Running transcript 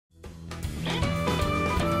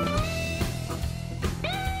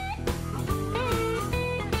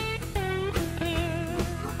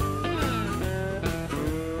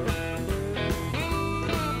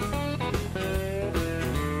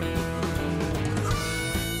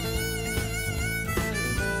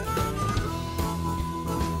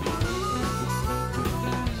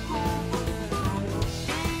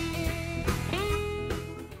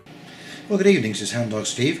Well, good evening, this is Hound Dog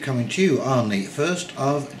Steve coming to you on the 1st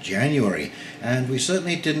of January, and we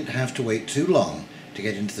certainly didn't have to wait too long to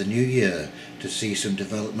get into the new year to see some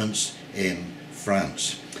developments in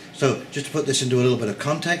France. So just to put this into a little bit of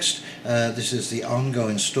context, this is the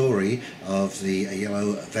ongoing story of the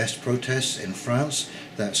yellow vest protests in France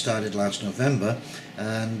that started last November,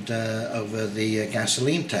 and over the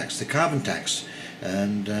gasoline tax, the carbon tax,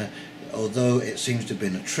 and although it seems to have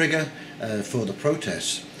been a trigger for the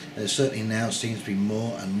protests, there certainly now seems to be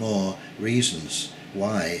more and more reasons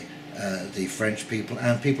why the French people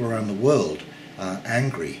and people around the world are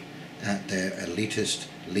angry at their elitist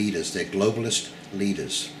leaders, their globalist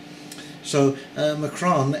leaders. So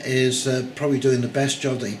Macron is probably doing the best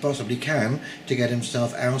job that he possibly can to get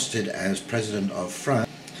himself ousted as President of France,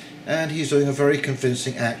 and he's doing a very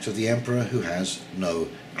convincing act of the emperor who has no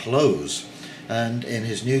clothes. And in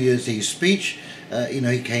his New Year's Eve speech,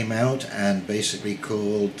 he came out and basically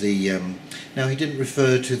called the, now he didn't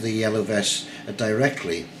refer to the yellow vests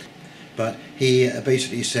directly, but he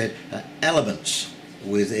basically said elements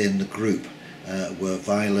within the group were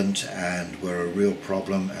violent and were a real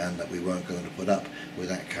problem, and that we weren't going to put up with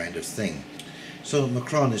that kind of thing. So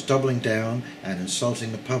Macron is doubling down and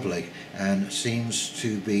insulting the public, and seems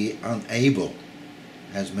to be unable,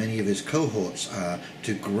 as many of his cohorts are,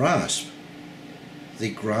 to grasp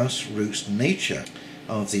the grassroots nature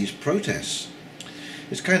of these protests.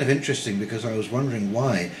 It's kind of interesting, because I was wondering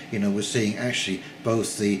why, we're seeing actually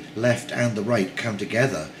both the left and the right come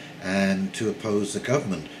together and to oppose the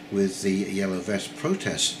government with the yellow vest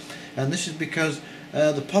protests. And this is because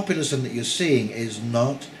the populism that you're seeing is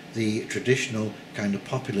not the traditional kind of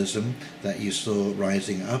populism that you saw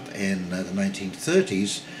rising up in the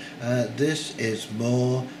 1930s. This is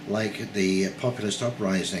more like the populist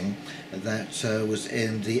uprising that was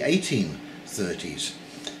in the 1830s.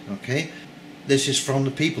 Okay? This is from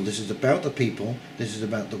the people, this is about the people, this is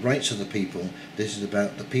about the rights of the people, this is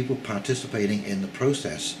about the people participating in the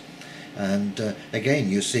process. And again,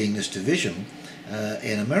 you're seeing this division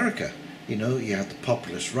in America. You have the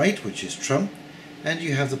populist right, which is Trump, and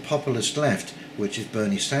you have the populist left, which is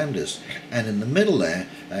Bernie Sanders. And in the middle there,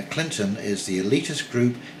 Clinton is the elitist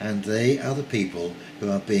group, and they are the people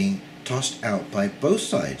who are being tossed out by both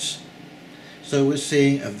sides. So we're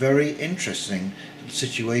seeing a very interesting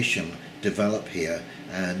situation develop here,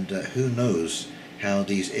 and who knows how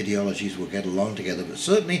these ideologies will get along together, but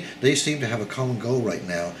certainly they seem to have a common goal right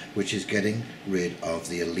now, which is getting rid of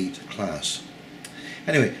the elite class.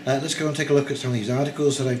 Anyway, let's go and take a look at some of these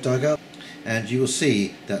articles that I've dug up, and you will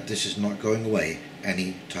see that this is not going away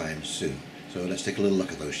anytime soon. So let's take a little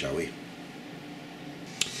look at those, shall we?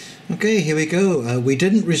 Okay, here we go. We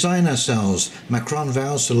didn't resign ourselves. Macron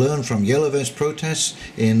vows to learn from yellow vest protests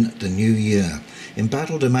in the new year.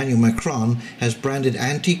 Embattled Emmanuel Macron has branded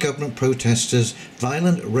anti-government protesters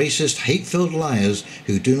violent, racist, hate-filled liars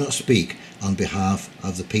who do not speak on behalf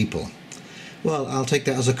of the people. Well, I'll take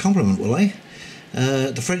that as a compliment, will I?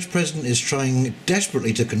 The French president is trying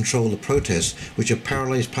desperately to control the protests which have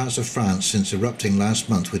paralysed parts of France since erupting last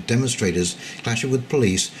month, with demonstrators clashing with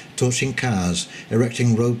police, torching cars,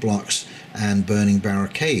 erecting roadblocks and burning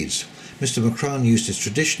barricades. Mr. Macron used his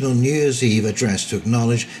traditional New Year's Eve address to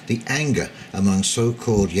acknowledge the anger among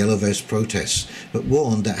so-called yellow vest protests, but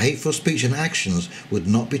warned that hateful speech and actions would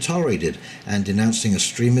not be tolerated, and denouncing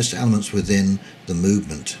extremist elements within the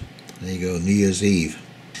movement. There you go, New Year's Eve.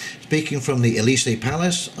 Speaking from the Elysee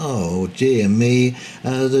Palace, oh dear me,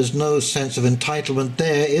 there's no sense of entitlement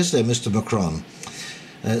there, is there, Mr. Macron?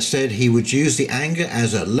 Said he would use the anger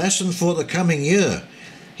as a lesson for the coming year.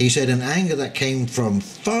 He said an anger that came from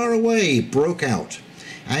far away broke out.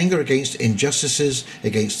 Anger against injustices,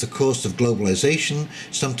 against the cost of globalization,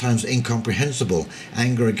 sometimes incomprehensible.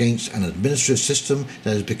 Anger against an administrative system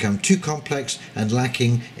that has become too complex and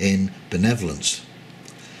lacking in benevolence.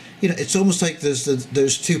 It's almost like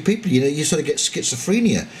there's two people, you sort of get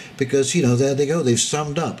schizophrenia, because, there they go, they've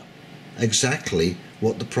summed up exactly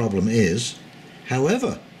what the problem is.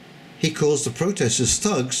 However, he calls the protesters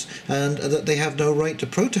thugs, and that they have no right to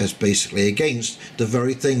protest, basically, against the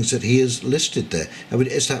very things that he has listed there. I mean,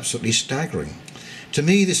 it's absolutely staggering. To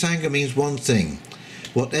me, this anger means one thing.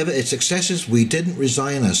 Whatever its excesses, we didn't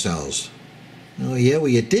resign ourselves. Oh yeah, well,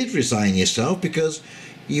 you did resign yourself, because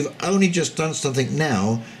you've only just done something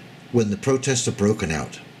now when the protests are broken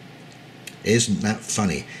out. Isn't that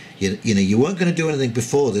funny? You weren't going to do anything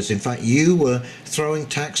before this. In fact, you were throwing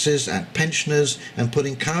taxes at pensioners and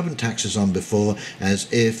putting carbon taxes on before, as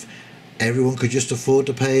if everyone could just afford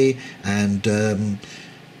to pay, and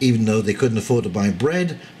even though they couldn't afford to buy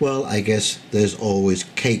bread, well, I guess there's always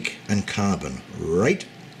cake and carbon, right?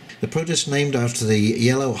 The protests, named after the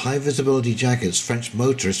yellow high-visibility jackets French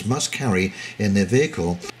motorists must carry in their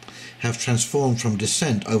vehicle, have transformed from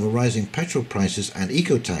dissent over rising petrol prices and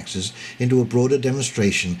eco-taxes into a broader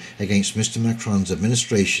demonstration against Mr. Macron's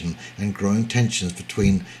administration and growing tensions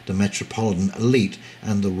between the metropolitan elite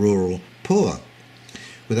and the rural poor.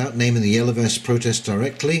 Without naming the Yellow Vest protests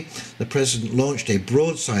directly, the President launched a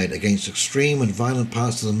broadside against extreme and violent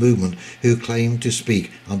parts of the movement who claimed to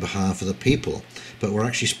speak on behalf of the people, but were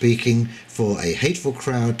actually speaking for a hateful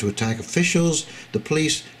crowd to attack officials, the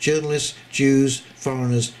police, journalists, Jews,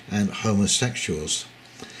 foreigners and homosexuals.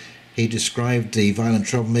 He described the violent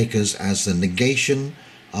troublemakers as the negation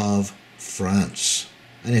of France.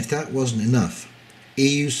 And if that wasn't enough,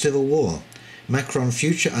 EU civil war. Macron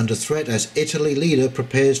future under threat as Italy leader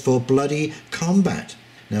prepares for bloody combat.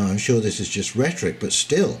 Now I'm sure this is just rhetoric, but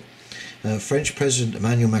still. French President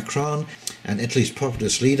Emmanuel Macron and Italy's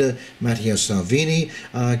populist leader Matteo Salvini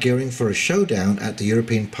are gearing for a showdown at the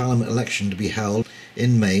European Parliament election to be held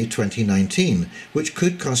in May 2019, which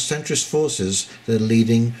could cost centrist forces their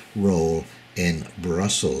leading role in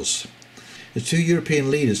Brussels. The two European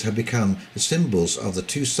leaders have become the symbols of the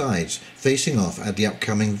two sides facing off at the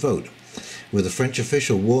upcoming vote, with a French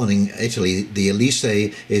official warning Italy the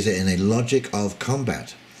Elysee is in a logic of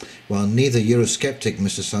combat. While neither Eurosceptic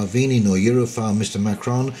Mr. Salvini nor Europhile Mr.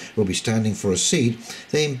 Macron will be standing for a seat,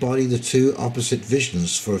 they embody the two opposite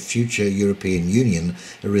visions for a future European Union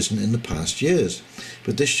arisen in the past years.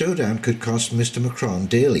 But this showdown could cost Mr. Macron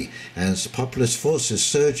dearly, as populist forces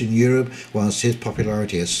surge in Europe whilst his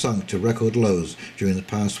popularity has sunk to record lows during the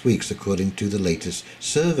past weeks, according to the latest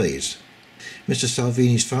surveys. Mr.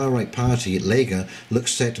 Salvini's far-right party, Lega,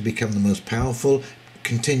 looks set to become the most powerful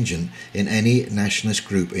contingent in any nationalist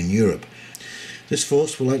group in Europe. This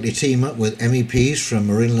force will likely team up with MEPs from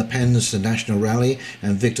Marine Le Pen's National Rally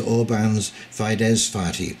and Viktor Orban's Fidesz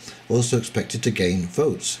party, also expected to gain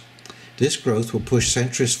votes. This growth will push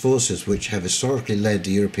centrist forces which have historically led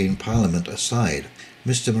the European Parliament aside.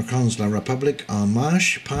 Mr. Macron's La République En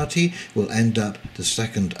Marche party will end up the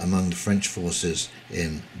second among the French forces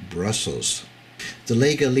in Brussels. The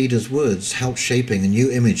Lega leader's words helped shaping a new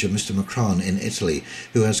image of Mr. Macron in Italy,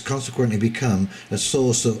 who has consequently become a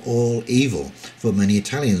source of all evil for many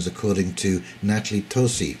Italians, according to Natalie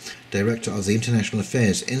Tosi, director of the International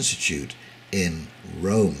Affairs Institute in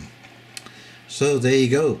Rome. So there you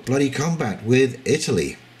go, bloody combat with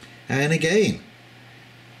Italy. And again,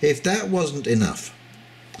 if that wasn't enough,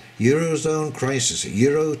 Eurozone crisis,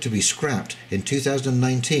 Euro to be scrapped in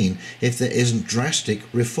 2019 if there isn't drastic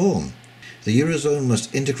reform. The Eurozone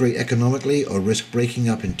must integrate economically or risk breaking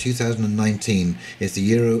up in 2019 if the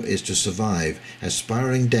Euro is to survive, as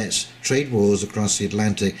spiralling debts, trade wars across the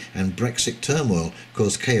Atlantic and Brexit turmoil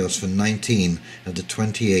cause chaos for 19 of the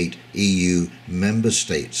 28 EU member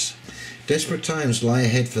states. Desperate times lie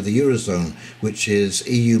ahead for the Eurozone, which is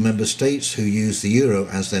EU member states who use the euro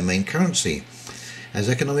as their main currency. As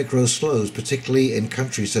economic growth slows, particularly in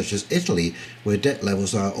countries such as Italy, where debt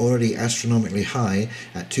levels are already astronomically high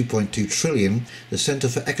at 2.2 trillion, the Centre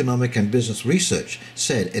for Economic and Business Research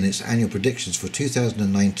said in its annual predictions for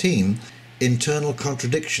 2019, internal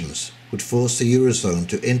contradictions would force the Eurozone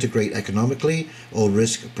to integrate economically or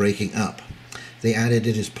risk breaking up. They added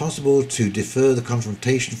it is possible to defer the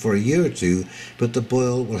confrontation for a year or two, but the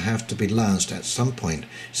boil will have to be lanced at some point,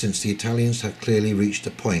 since the Italians have clearly reached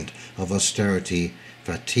a point of austerity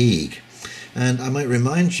fatigue. And I might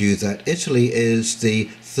remind you that Italy is the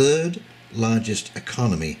third largest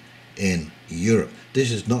economy in Europe. This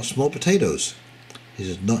is not small potatoes. This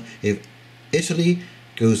is not. If Italy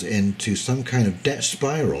goes into some kind of debt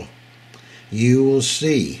spiral, you will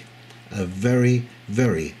see a very,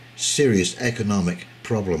 very serious economic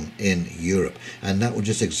problem in Europe, and that will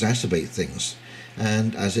just exacerbate things.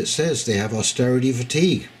 And as it says, they have austerity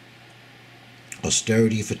fatigue.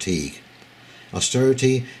 Austerity fatigue.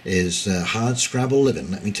 Austerity is hard scrabble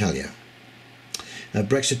living, let me tell you.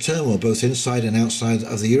 Brexit turmoil, both inside and outside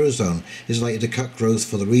of the Eurozone, is likely to cut growth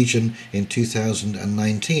for the region in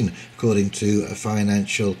 2019, according to a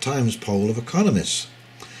Financial Times poll of economists.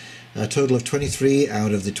 A total of 23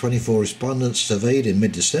 out of the 24 respondents surveyed in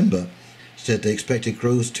mid-December said they expected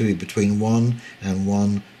growth to be between 1 and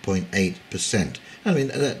 1.8%. I mean,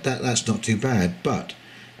 that's not too bad, but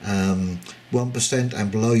 1%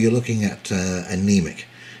 and below, you're looking at anemic.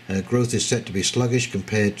 Growth is set to be sluggish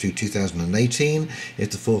compared to 2018 if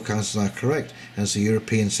the forecasts are correct, as the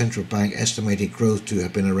European Central Bank estimated growth to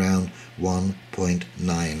have been around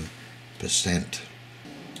 1.9%.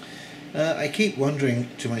 I keep wondering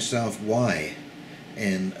to myself why,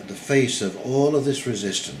 in the face of all of this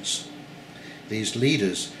resistance, these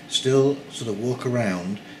leaders still sort of walk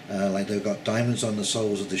around like they've got diamonds on the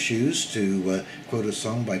soles of the shoes, to quote a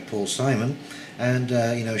song by Paul Simon, and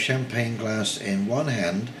champagne glass in one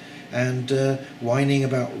hand, and whining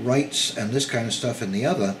about rights and this kind of stuff in the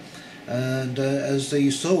other. And as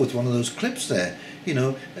you saw with one of those clips there,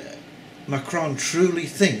 Macron truly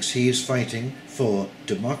thinks he is fighting for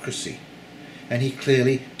democracy, and he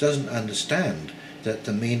clearly doesn't understand that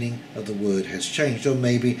the meaning of the word has changed, or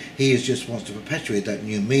maybe he just wants to perpetuate that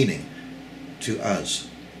new meaning to us,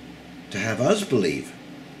 to have us believe,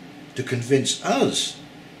 to convince us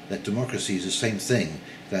that democracy is the same thing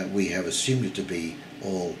that we have assumed it to be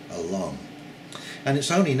all along. And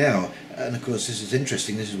it's only now, and of course this is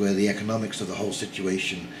interesting, this is where the economics of the whole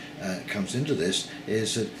situation comes into this,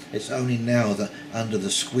 is that it's only now that under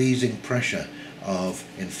the squeezing pressure of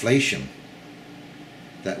inflation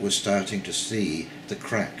that we're starting to see the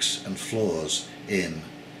cracks and flaws in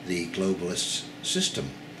the globalist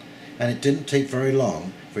system. And it didn't take very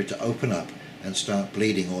long for it to open up and start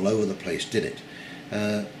bleeding all over the place, did it?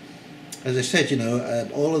 As I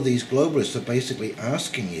said, all of these globalists are basically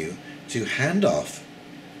asking you to hand off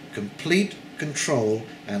complete control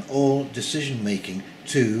and all decision making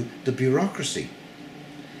to the bureaucracy.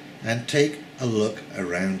 And take a look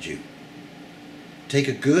around you. Take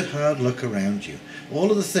a good hard look around you.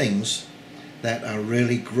 All of the things that are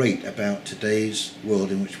really great about today's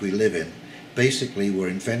world in which we live in basically were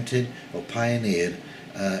invented or pioneered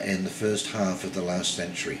in the first half of the last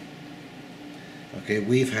century. Okay,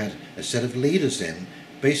 we've had a set of leaders in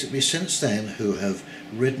basically since then who have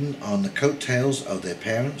ridden on the coattails of their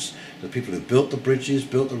parents, the people who built the bridges,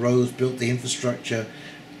 built the roads, built the infrastructure,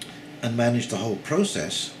 and managed the whole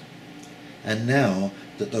process. And now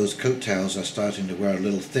that those coattails are starting to wear a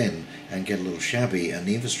little thin and get a little shabby, and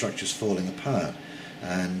the infrastructure is falling apart,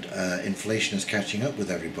 and inflation is catching up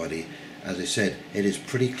with everybody, as I said, it is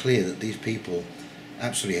pretty clear that these people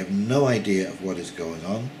absolutely have no idea of what is going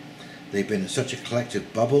on. They've been in such a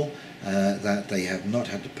collective bubble that they have not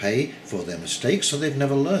had to pay for their mistakes, so they've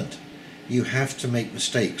never learned. You have to make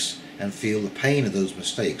mistakes and feel the pain of those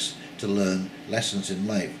mistakes to learn lessons in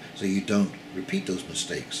life, so you don't repeat those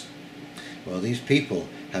mistakes. Well, these people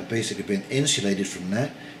have basically been insulated from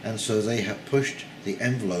that, and so they have pushed the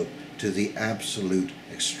envelope to the absolute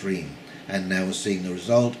extreme. And now we're seeing the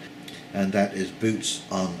result, and that is boots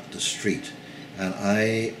on the street. And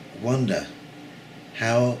I wonder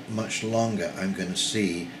how much longer I'm going to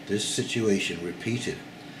see this situation repeated,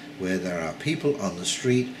 where there are people on the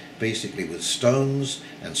street basically with stones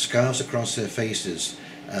and scars across their faces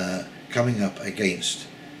coming up against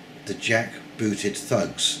the jack-booted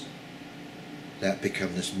thugs that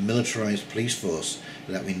become this militarized police force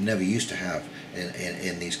that we never used to have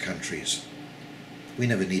in these countries. We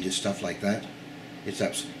never needed stuff like that. In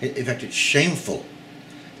fact, it's shameful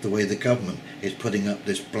the way the government is putting up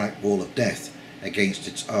this black wall of death against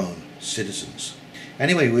its own citizens.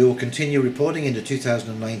 Anyway, we will continue reporting into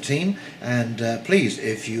 2019, and please,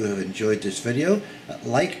 if you have enjoyed this video,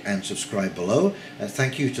 like and subscribe below.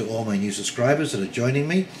 Thank you to all my new subscribers that are joining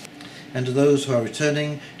me, and to those who are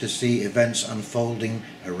returning to see events unfolding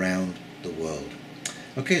around the world.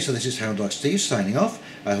 Okay, so this is Hound Dog Steve signing off.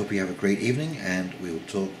 I hope you have a great evening, and we will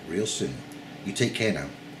talk real soon. You take care now.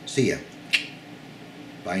 See ya.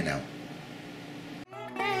 Bye now.